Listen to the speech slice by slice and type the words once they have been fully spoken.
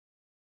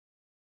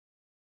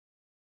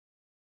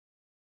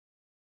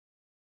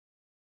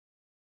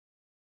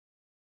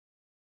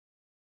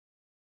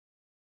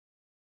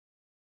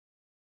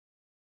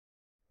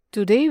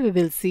Today we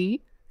will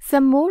see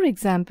some more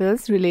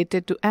examples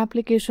related to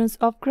applications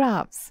of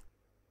graphs.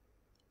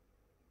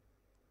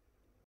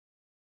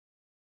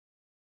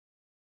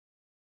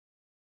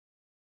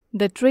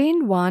 The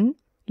train 1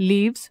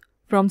 leaves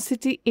from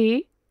city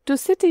A to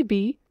city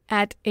B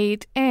at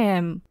 8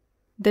 am.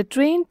 The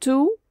train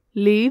 2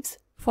 leaves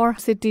for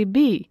city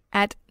B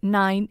at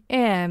 9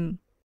 am.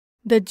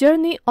 The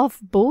journey of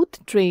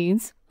both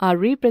trains are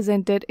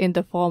represented in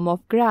the form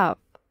of graph.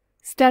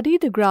 Study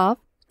the graph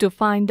to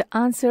find the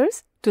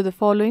answers to the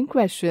following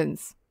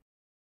questions.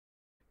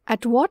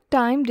 At what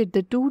time did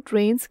the two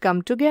trains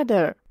come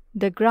together?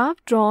 The graph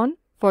drawn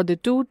for the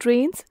two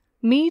trains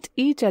meet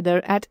each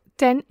other at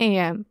 10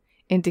 am,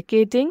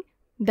 indicating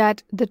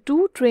that the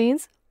two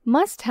trains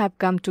must have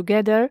come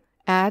together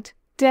at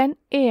 10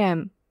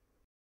 am.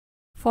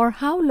 For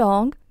how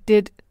long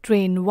did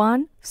train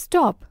 1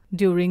 stop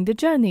during the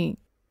journey?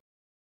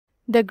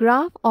 The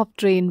graph of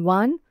train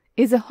 1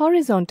 is a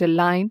horizontal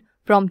line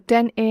from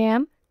 10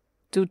 am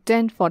to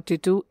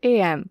 10:42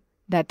 am.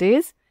 That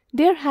is,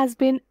 there has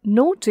been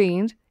no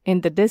change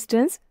in the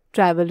distance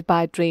travelled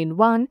by train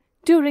 1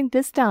 during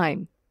this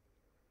time.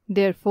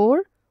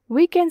 Therefore,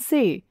 we can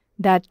say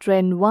that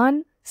train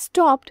 1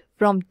 stopped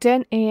from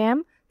 10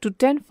 am to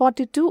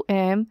 10:42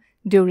 am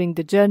during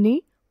the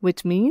journey,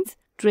 which means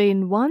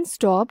train 1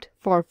 stopped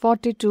for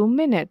 42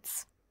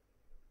 minutes.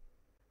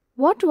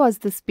 What was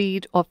the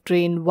speed of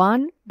train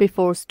 1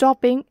 before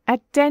stopping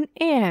at 10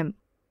 am?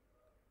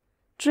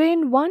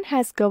 Train 1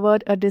 has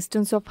covered a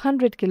distance of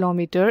 100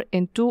 km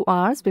in 2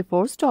 hours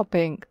before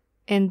stopping.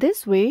 In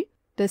this way,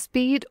 the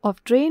speed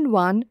of train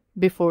 1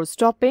 before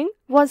stopping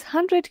was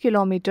 100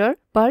 km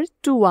per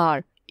 2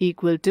 hour,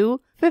 equal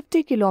to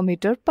 50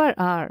 km per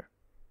hour.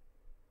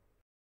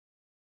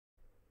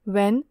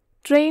 When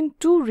train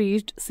 2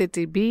 reached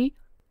city B,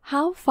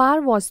 how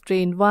far was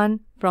train 1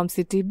 from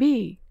city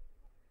B?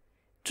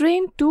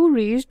 Train 2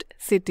 reached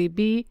city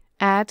B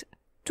at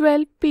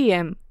 12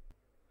 pm.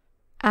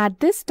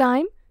 At this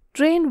time,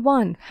 train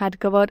 1 had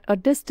covered a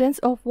distance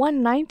of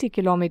 190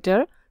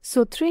 km,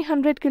 so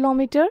 300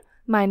 km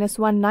minus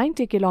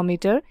 190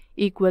 km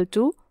equal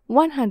to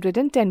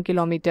 110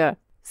 km.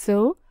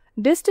 So,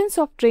 distance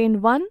of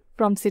train 1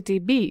 from city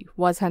B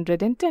was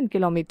 110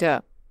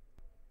 km.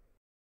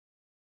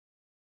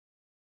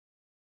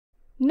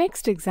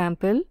 Next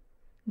example,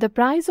 the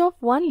price of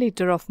 1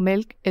 liter of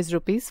milk is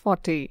Rs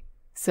 40.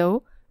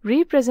 So,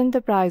 represent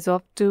the price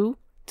of 2,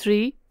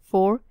 3,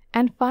 4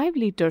 and 5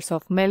 liters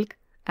of milk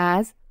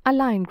as a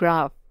line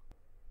graph.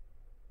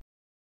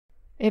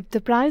 If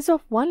the price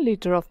of 1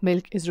 liter of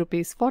milk is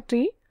Rs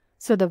 40,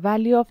 so the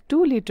value of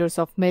 2 liters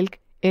of milk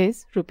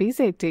is Rs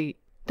 80.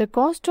 The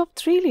cost of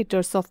 3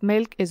 liters of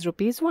milk is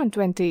Rs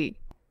 120.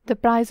 The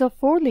price of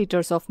 4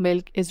 liters of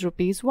milk is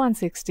Rs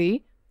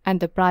 160 and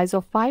the price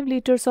of 5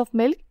 liters of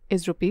milk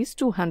is Rs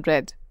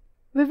 200.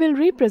 We will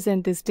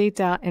represent this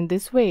data in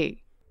this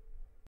way.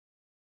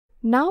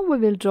 Now we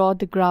will draw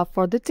the graph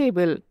for the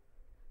table.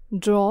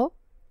 Draw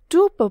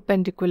two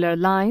perpendicular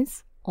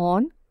lines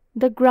on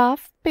the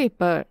graph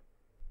paper.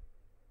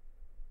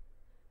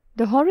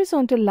 The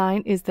horizontal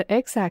line is the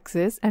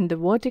x-axis and the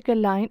vertical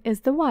line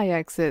is the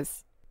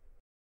y-axis.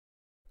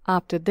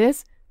 After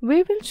this,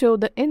 we will show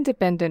the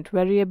independent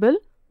variable,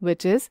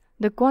 which is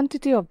the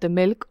quantity of the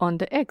milk on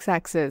the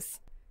x-axis.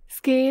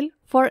 Scale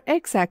for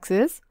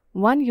x-axis,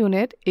 1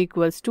 unit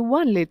equals to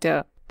 1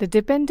 liter. The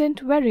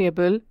dependent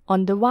variable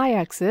on the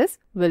y-axis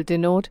will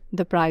denote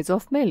the price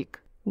of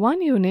milk.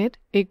 1 unit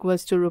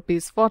equals to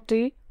Rs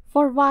 40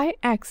 for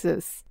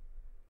y-axis.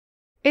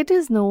 It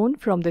is known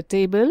from the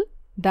table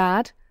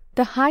that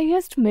the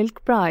highest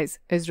milk price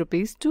is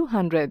Rs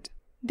 200.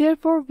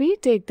 Therefore, we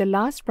take the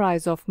last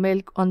price of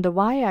milk on the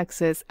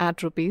y-axis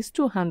at Rs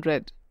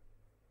 200.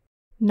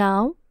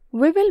 Now,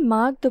 we will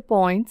mark the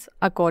points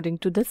according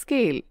to the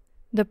scale.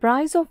 The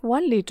price of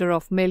 1 liter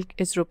of milk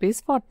is Rs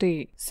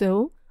 40.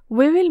 So,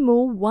 we will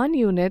move 1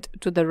 unit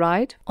to the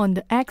right on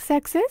the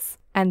x-axis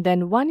and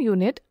then 1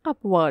 unit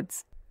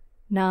upwards.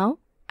 Now,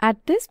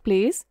 at this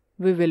place,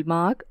 we will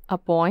mark a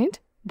point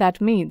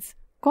that means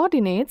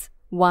coordinates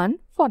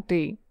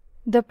 140.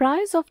 The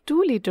price of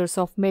 2 liters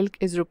of milk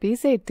is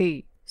Rs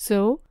 80.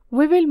 So,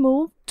 we will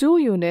move 2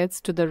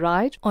 units to the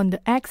right on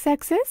the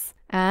x-axis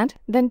and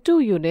then 2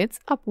 units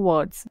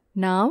upwards.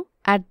 Now,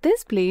 at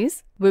this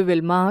place, we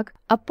will mark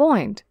a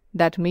point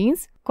that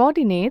means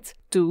coordinates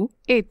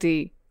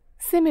 280.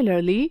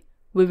 Similarly,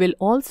 we will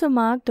also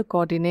mark the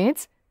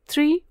coordinates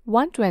 3,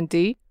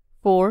 120,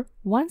 4,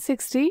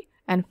 160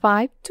 and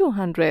 5,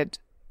 200.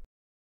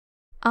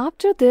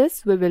 After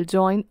this, we will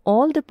join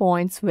all the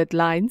points with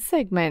line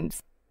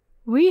segments.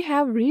 We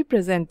have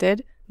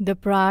represented the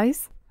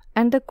price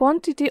and the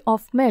quantity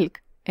of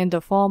milk in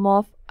the form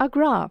of a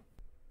graph.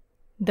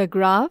 The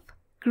graph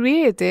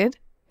created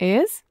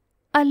is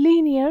a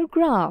linear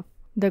graph.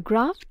 The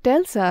graph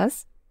tells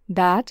us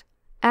that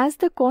as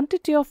the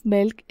quantity of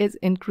milk is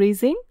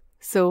increasing,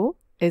 so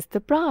is the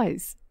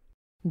price.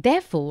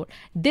 Therefore,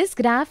 this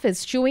graph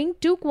is showing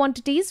two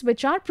quantities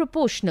which are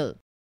proportional.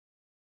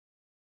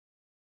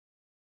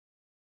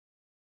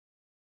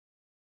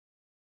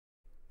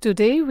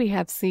 Today we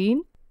have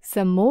seen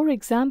some more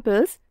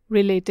examples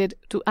related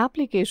to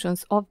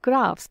applications of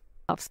graphs.